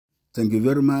Thank you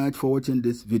very much for watching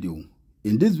this video.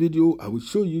 In this video, I will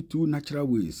show you two natural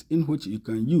ways in which you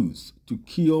can use to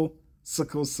cure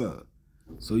sickle cell.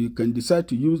 So you can decide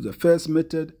to use the first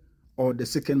method or the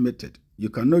second method. You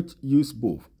cannot use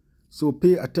both. So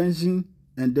pay attention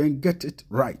and then get it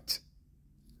right.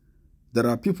 There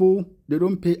are people, they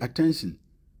don't pay attention.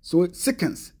 So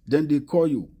seconds, then they call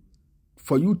you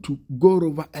for you to go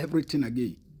over everything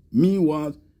again.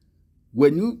 Meanwhile,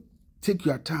 when you take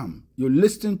your time, you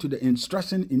listen to the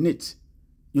instruction in it,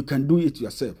 you can do it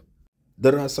yourself.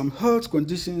 There are some health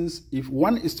conditions, if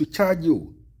one is to charge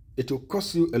you, it will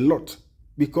cost you a lot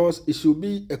because it should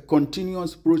be a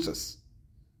continuous process.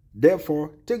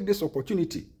 Therefore, take this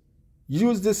opportunity,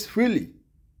 use this freely,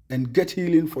 and get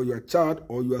healing for your child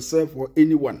or yourself or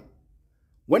anyone.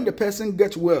 When the person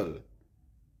gets well,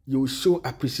 you will show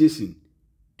appreciation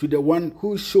to the one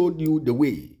who showed you the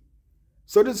way.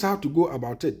 So this is how to go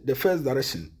about it. The first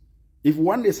direction. If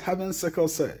one is having sickle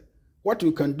cell, what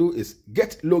you can do is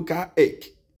get local egg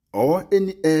or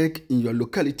any egg in your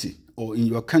locality or in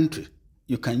your country.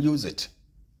 You can use it.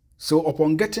 So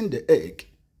upon getting the egg,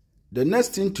 the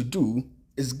next thing to do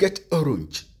is get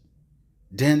orange.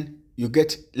 Then you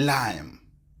get lime.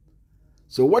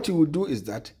 So what you will do is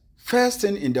that first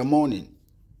thing in the morning,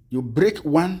 you break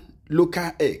one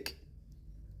local egg.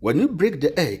 When you break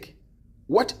the egg,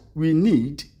 what we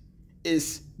need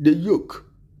is the yolk.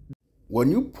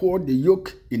 When you pour the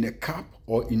yolk in a cup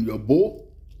or in your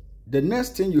bowl, the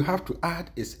next thing you have to add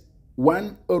is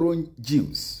 1 orange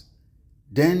juice,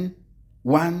 then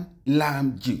 1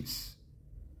 lime juice.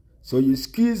 So you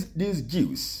squeeze this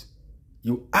juice,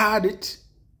 you add it,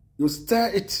 you stir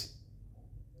it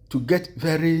to get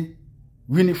very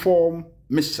uniform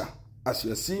mixture. As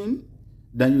you are seeing,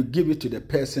 then you give it to the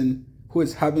person who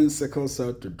is having sickle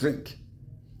cell to drink.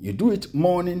 You do it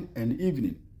morning and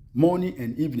evening, morning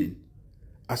and evening.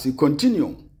 As you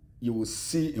continue, you will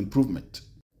see improvement.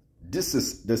 This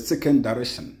is the second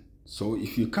direction. So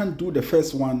if you can't do the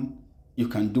first one, you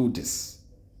can do this.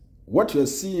 What you are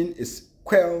seeing is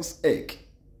quail's egg.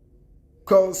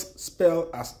 Quail's spelled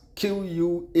as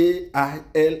Q-U-A-I-L-S.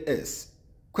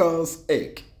 Quail's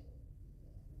egg.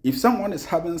 If someone is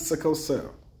having sickle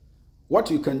cell, what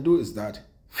you can do is that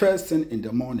first thing in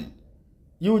the morning,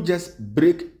 you just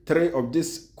break 3 of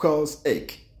this quail's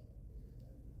egg.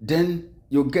 Then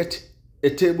you get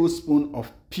a tablespoon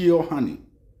of pure honey.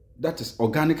 That is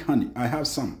organic honey. I have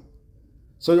some.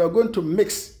 So you're going to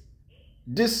mix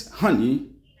this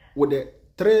honey with the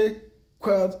 3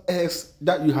 quail's eggs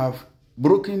that you have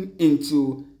broken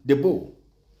into the bowl.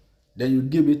 Then you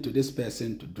give it to this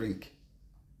person to drink.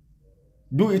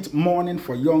 Do it morning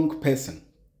for young person.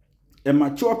 A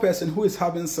mature person who is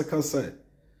having sickle cell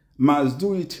must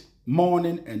do it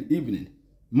morning and evening,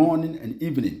 morning and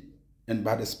evening. And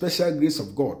by the special grace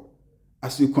of God,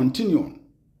 as you continue on,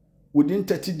 within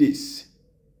 30 days,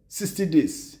 60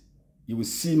 days, you will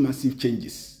see massive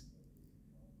changes.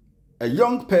 A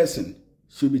young person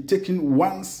should be taken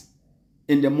once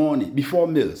in the morning before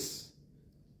meals.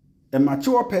 A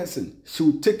mature person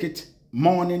should take it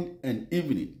morning and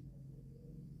evening.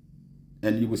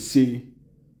 And you will see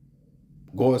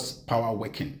God's power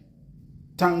working.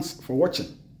 Thanks for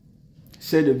watching.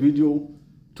 Share the video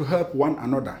to help one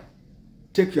another.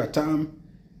 Take your time.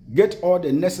 Get all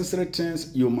the necessary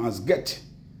things you must get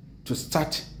to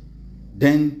start,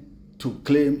 then to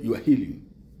claim your healing.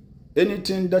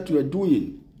 Anything that you are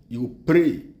doing, you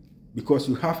pray because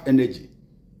you have energy.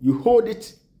 You hold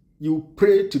it, you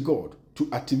pray to God to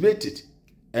activate it,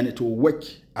 and it will work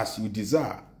as you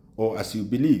desire or as you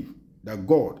believe that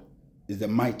God is the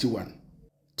mighty one.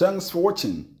 Thanks for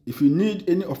watching. If you need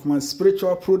any of my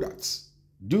spiritual products,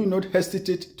 do not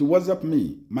hesitate to WhatsApp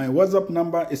me. My WhatsApp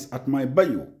number is at my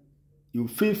bio. You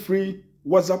feel free,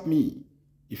 WhatsApp me.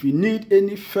 If you need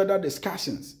any further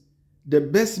discussions, the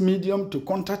best medium to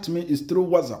contact me is through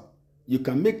WhatsApp. You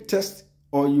can make text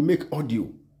or you make audio.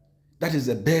 That is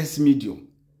the best medium.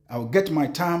 I'll get my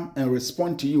time and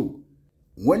respond to you.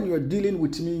 When you're dealing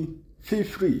with me, feel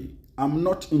free. I'm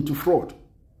not into fraud.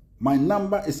 My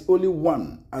number is only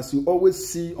 1, as you always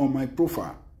see on my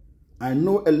profile. I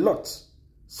know a lot,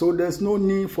 so there's no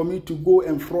need for me to go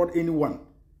and fraud anyone.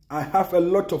 I have a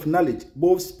lot of knowledge,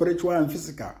 both spiritual and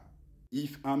physical.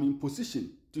 If I'm in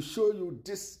position to show you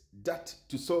this, that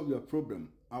to solve your problem,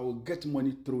 I will get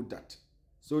money through that.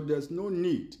 So there's no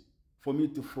need for me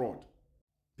to fraud.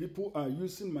 People are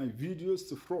using my videos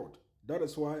to fraud. That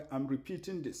is why I'm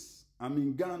repeating this. I'm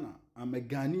in Ghana. I'm a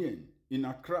Ghanaian in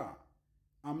Accra.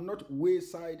 I'm not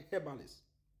wayside herbalist.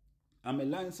 I'm a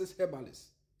licensed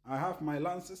herbalist. I have my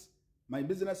license. My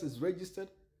business is registered.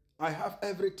 I have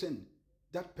everything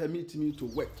that permits me to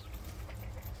work.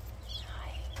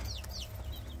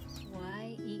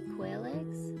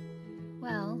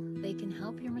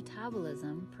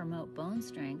 metabolism, promote bone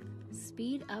strength,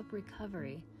 speed up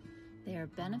recovery. They are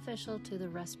beneficial to the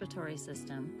respiratory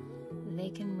system.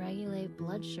 They can regulate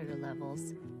blood sugar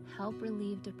levels, help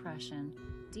relieve depression,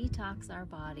 detox our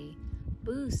body,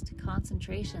 boost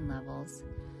concentration levels.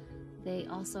 They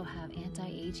also have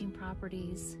anti-aging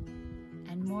properties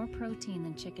and more protein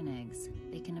than chicken eggs.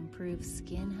 They can improve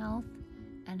skin health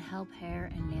and help hair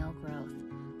and nail growth.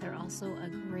 They're also a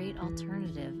great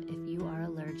alternative if you are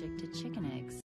allergic to chicken eggs.